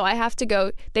 And so I have to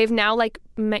go. They've now like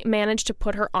managed to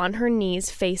put her on her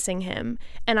knees facing him,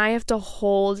 and I have to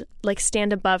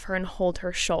stand above her and hold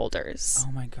her shoulders.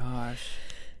 Oh my gosh.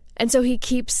 And so he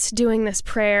keeps doing this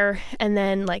prayer and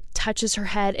then like touches her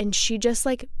head, and she just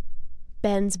like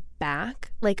bends back,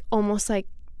 like almost like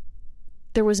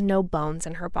there was no bones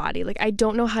in her body. Like I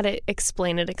don't know how to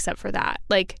explain it except for that.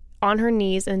 Like on her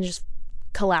knees and just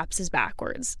collapses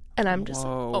backwards. And I'm just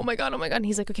like, oh my God. And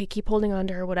he's like, okay, keep holding on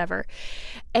to her, whatever.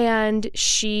 And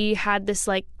she had this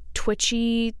like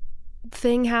twitchy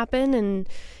thing happen, and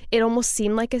it almost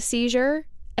seemed like a seizure.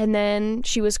 And then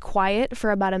she was quiet for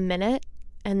about a minute,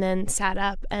 and then sat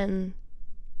up, and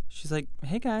she's like,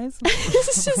 hey guys.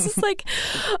 It's just like,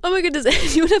 oh my God, does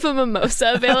anyone have a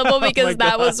mimosa available? Because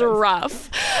that was rough.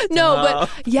 No,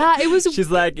 but yeah, it was. She's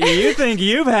like, you think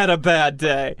you've had a bad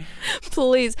day.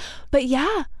 Please. But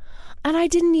yeah. And I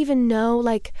didn't even know,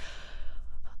 like,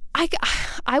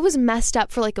 I was messed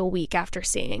up for like a week after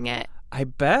seeing it. I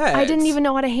bet. I didn't even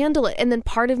know how to handle it. And then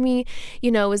part of me,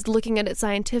 you know, is looking at it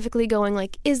scientifically going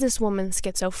like, is this woman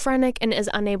schizophrenic and is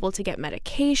unable to get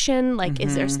medication? Like,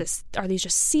 are these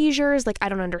just seizures? Like, I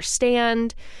don't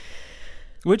understand.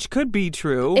 Which could be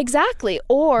true. Exactly.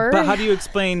 But how do you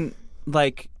explain,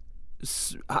 like,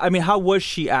 I mean, how was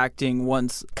she acting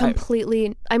once?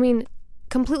 Completely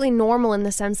normal in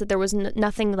the sense that there was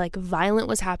nothing like violent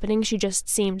was happening. She just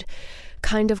seemed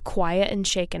kind of quiet and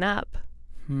shaken up.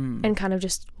 And kind of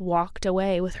just walked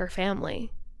away with her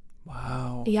family.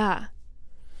 Wow. Yeah.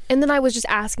 And then I was just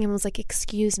asking him, I was like,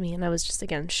 excuse me. And I was just,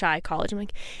 again, shy college. I'm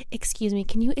like, excuse me,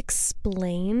 can you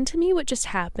explain to me what just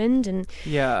happened? And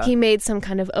he made some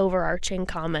kind of overarching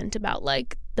comment about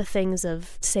like the things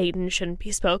of Satan shouldn't be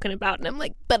spoken about. And I'm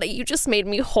like, but you just made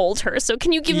me hold her. So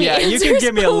can you give me answers, you can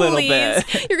give me please? A little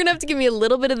bit. You're going to have to give me a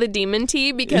little bit of the demon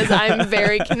tea because I'm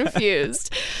very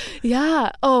confused.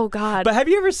 Yeah. Oh, God. But have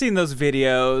you ever seen those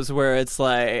videos where it's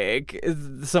like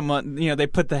someone, you know, they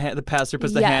put the pastor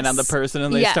puts the hand on the person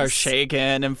and they start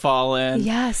shaking and falling?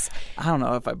 Yes. I don't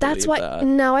know if I believe that.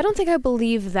 No, I don't think I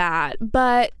believe that.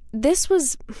 But this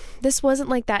wasn't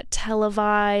like that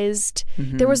televised.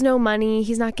 There was no money.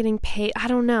 He's not getting paid. I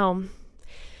don't know.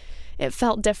 It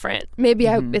felt different. Maybe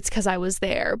it's because I was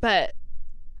there, but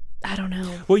I don't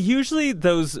know. Well, usually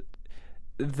those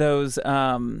videos,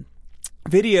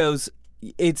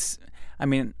 I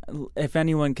mean, if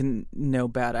anyone can know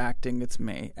bad acting, it's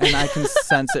me. And I can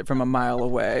sense it from a mile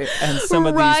away. And some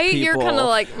of these people... You're kind of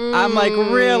like... I'm like,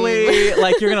 really?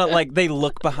 Like, you're going to, like, they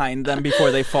look behind them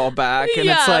before they fall back. And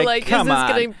it's like come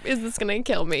on. Is this going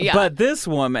to kill me? Yeah. But this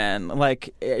woman,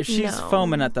 like, she's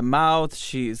foaming at the mouth.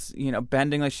 She's,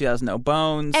 bending like she has no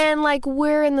bones. And, like,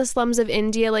 we're in the slums of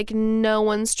India. Like, no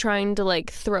one's trying to,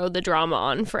 like, throw the drama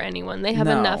on for anyone. They have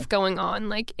enough going on.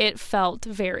 Like, it felt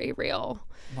very real.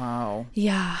 Wow.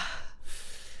 Yeah.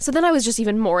 So then I was just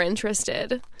even more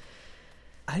interested.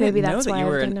 I didn't know that you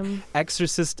were an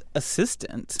exorcist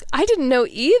assistant. I didn't know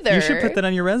either. You should put that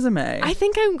on your resume. I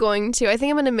think I'm going to. I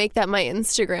think I'm going to make that my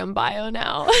Instagram bio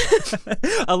now.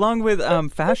 Along with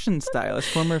fashion stylist,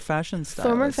 former fashion stylist.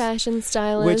 Former fashion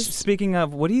stylist. Which, speaking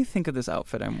of, what do you think of this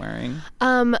outfit I'm wearing?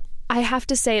 I have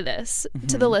to say this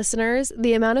to the listeners.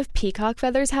 The amount of peacock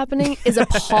feathers happening is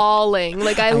appalling.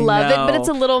 Like, I love it, but it's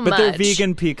a little much. But they're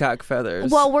vegan peacock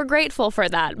feathers. Well, we're grateful for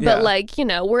that. But, like,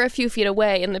 we're a few feet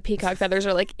away, and the peacock feathers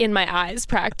are, like, in my eyes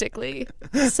practically.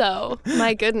 So,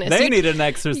 my goodness. They need an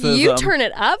exorcism. You turn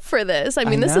it up for this. I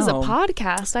mean, this is a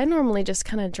podcast. I normally just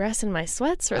kind of dress in my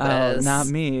sweats for this. Not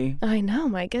me. I know,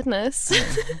 my goodness.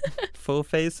 Full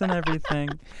face and everything.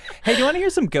 Hey, do you want to hear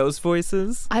some ghost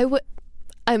voices?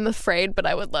 I'm afraid, but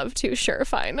I would love to. Sure,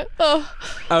 fine. Oh.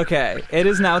 Okay, it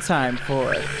is now time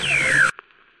for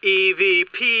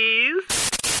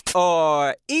EVPs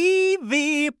or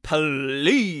EV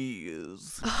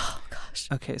Please. Oh, gosh.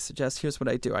 Okay, so Jess, here's what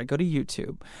I do. I go to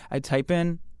YouTube. I type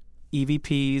in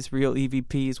EVPs, real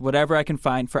EVPs, whatever I can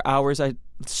find. For hours, I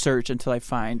search until I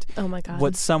find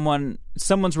what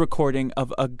someone's recording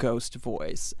of a ghost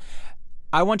voice.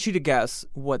 I want you to guess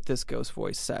what this ghost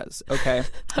voice says, okay?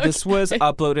 This was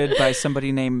uploaded by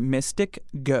somebody named Mystic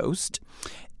Ghost.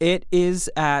 It is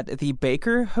at the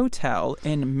Baker Hotel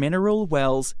in Mineral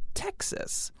Wells,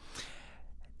 Texas.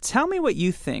 Tell me what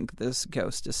you think this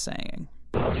ghost is saying.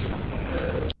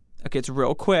 Okay, it's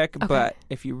real quick, but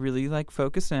if you really,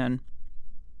 focus in.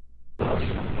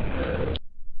 It's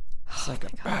like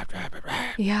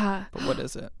yeah. But what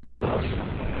is it?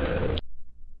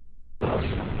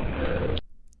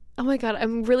 Oh my God,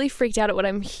 I'm really freaked out at what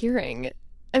I'm hearing.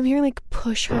 I'm hearing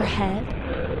push her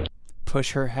head.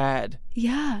 Push her head.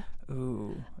 Yeah.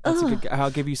 Ooh, that's a good. I'll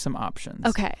give you some options.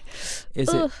 Okay.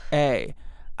 Is it A,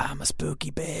 I'm a spooky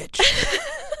bitch?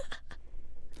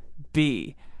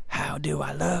 B, how do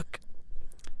I look?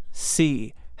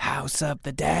 C, house of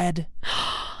the dead?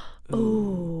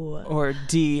 Ooh. Or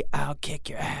D, I'll kick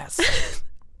your ass.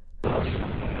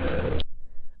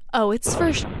 Oh, it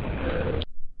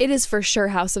is for sure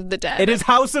House of the Dead. It is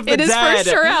House of the Dead. It is for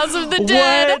sure House of the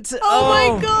Dead. What? Oh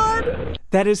my God.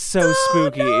 That is so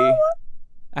spooky. No.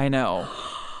 I know.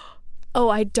 Oh,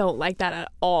 I don't like that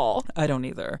at all. I don't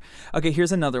either. Okay,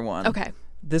 here's another one. Okay.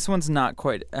 This one's not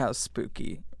quite as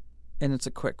spooky, and it's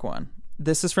a quick one.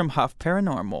 This is from Huff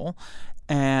Paranormal,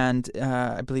 and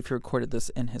I believe he recorded this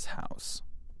in his house.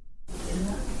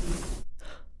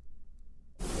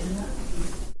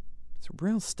 It's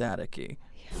real staticky.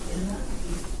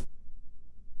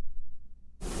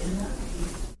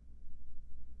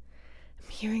 I'm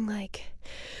hearing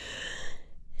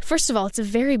first of all, it's a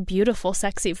very beautiful,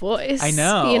 sexy voice. I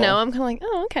know. I'm kind of like,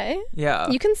 oh, okay. Yeah.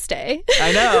 You can stay.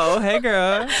 I know. Hey,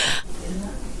 girl.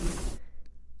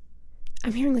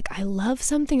 I'm hearing I love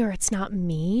something or it's not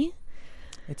me.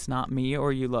 It's not me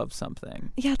or you love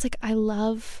something. Yeah, it's I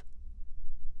love.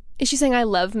 Is she saying I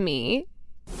love me?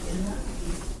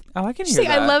 Oh, I can She's hear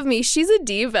saying that. I love me. She's a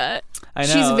diva. I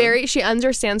know. She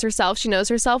understands herself. She knows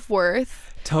her self-worth.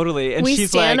 Totally. And we she's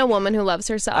stand a woman who loves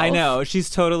herself. I know. She's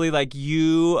totally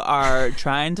you are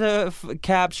trying to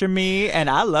capture me and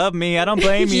I love me. I don't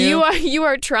blame you. You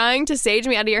are trying to sage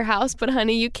me out of your house, but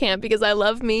honey, you can't because I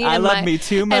love me. I love me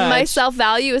too much. And my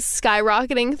self-value is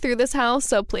skyrocketing through this house,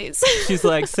 so please. She's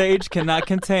like, Sage cannot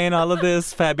contain all of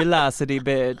this fabulosity,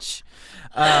 bitch.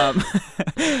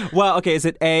 Well, okay, is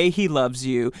it A, he loves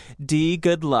you, D,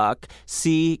 good luck,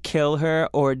 C, kill her,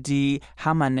 or D,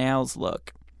 how my nails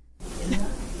look?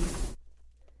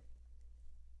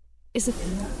 Is it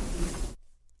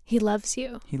he loves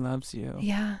you? He loves you.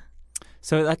 Yeah.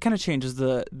 So that kind of changes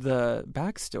the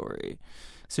backstory.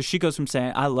 So she goes from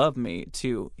saying, I love me,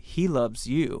 to he loves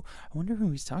you. I wonder who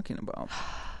he's talking about.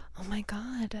 Oh my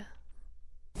God.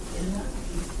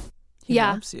 He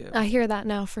loves you. I hear that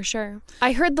now for sure.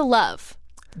 I heard the love.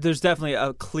 There's definitely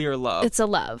a clear love. It's a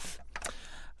love.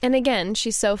 And again,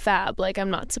 she's so fab. I'm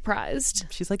not surprised.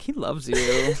 She's like, he loves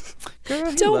you.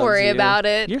 Girl, Don't worry about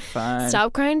it. You're fine.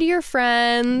 Stop crying to your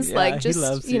friends. Yeah, Just, he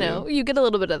loves you. You get a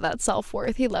little bit of that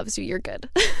self-worth. He loves you. You're good.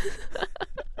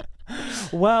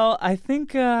 Well, I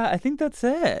think that's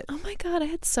it. Oh my God, I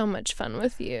had so much fun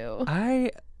with you.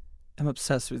 I am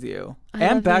obsessed with you. I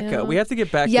And love Becca. you. We have to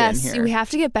get Becca in Yes, here. we have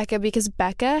to get Becca because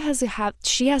Becca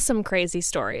she has some crazy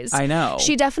stories. I know.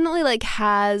 She definitely like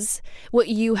has what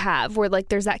you have, where like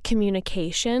there's that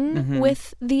communication Mm-hmm.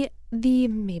 with the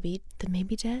maybe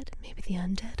dead, maybe the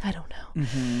undead. I don't know.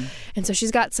 Mm-hmm. And so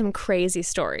she's got some crazy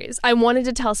stories. I wanted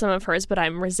to tell some of hers, but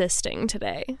I'm resisting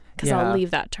today because Yeah. I'll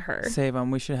leave that to her. Save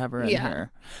them. We should have her in Yeah.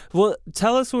 here. Well,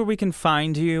 tell us where we can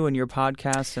find you and your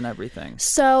podcast and everything.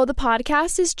 So the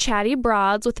podcast is Chatty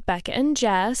Broads with Becca and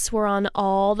Jess. We're on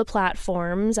all the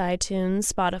platforms, iTunes,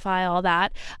 Spotify, all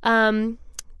that.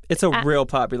 It's a real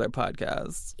popular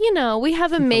podcast. You know, we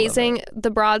have People love amazing, the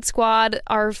Broad Squad,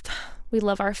 we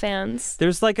love our fans.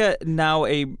 There's like now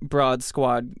a Broad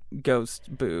Squad ghost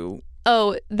boo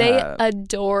Oh, they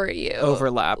adore you.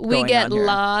 overlap We going get on here.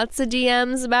 lots of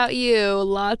DMs about you.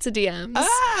 Lots of DMs.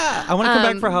 I want to come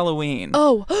back for Halloween.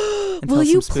 Oh, and will tell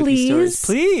you some spooky please? stories.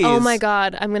 Please. Oh my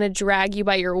God, I'm going to drag you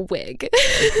by your wig.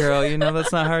 Girl, you know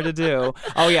that's not hard to do.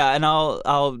 Oh yeah, and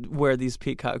I'll wear these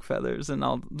peacock feathers and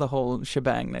the whole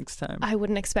shebang next time. I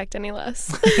wouldn't expect any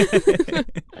less.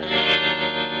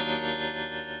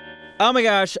 Oh my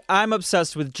gosh, I'm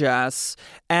obsessed with Jess.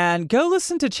 And go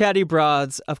listen to Chatty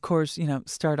Broads. Of course,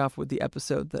 start off with the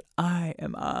episode that I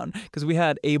am on because we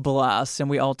had a blast and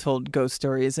we all told ghost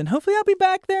stories. And hopefully I'll be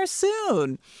back there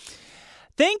soon.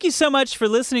 Thank you so much for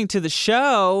listening to the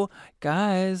show.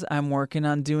 Guys, I'm working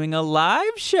on doing a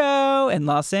live show in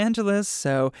Los Angeles,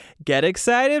 so get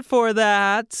excited for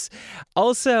that.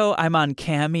 Also, I'm on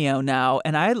Cameo now,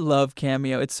 and I love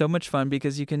Cameo. It's so much fun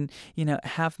because you can,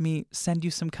 have me send you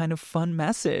some kind of fun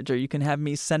message, or you can have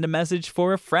me send a message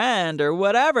for a friend or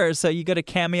whatever. So you go to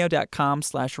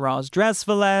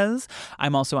cameo.com/RozDressVelez.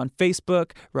 I'm also on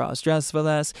Facebook,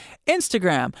 RozDressVelez,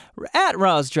 Instagram,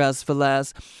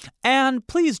 @RozDressVelez. And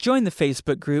please join the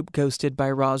Facebook group, Ghosted by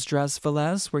Roz Dress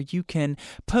Velez, where you can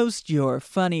post your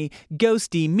funny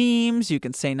ghosty memes, you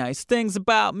can say nice things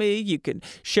about me, you can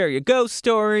share your ghost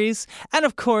stories, and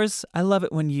of course, I love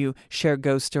it when you share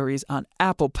ghost stories on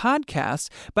Apple Podcasts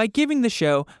by giving the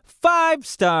show 5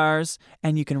 stars,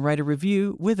 and you can write a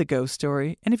review with a ghost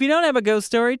story. And if you don't have a ghost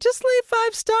story, just leave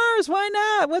 5 stars. Why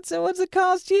not? What's it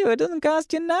cost you? It doesn't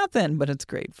cost you nothing, but it's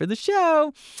great for the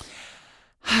show.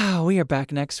 We are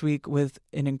back next week with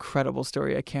an incredible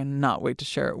story. I cannot wait to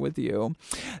share it with you.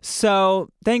 So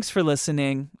thanks for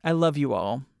listening. I love you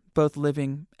all, both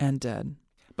living and dead.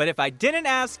 But if I didn't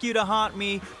ask you to haunt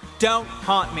me, don't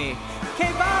haunt me.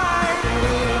 Okay, bye!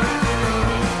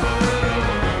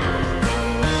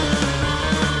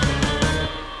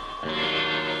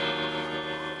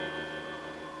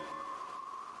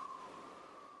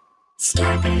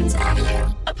 Starburns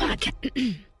Audio, a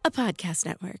podcast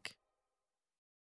network.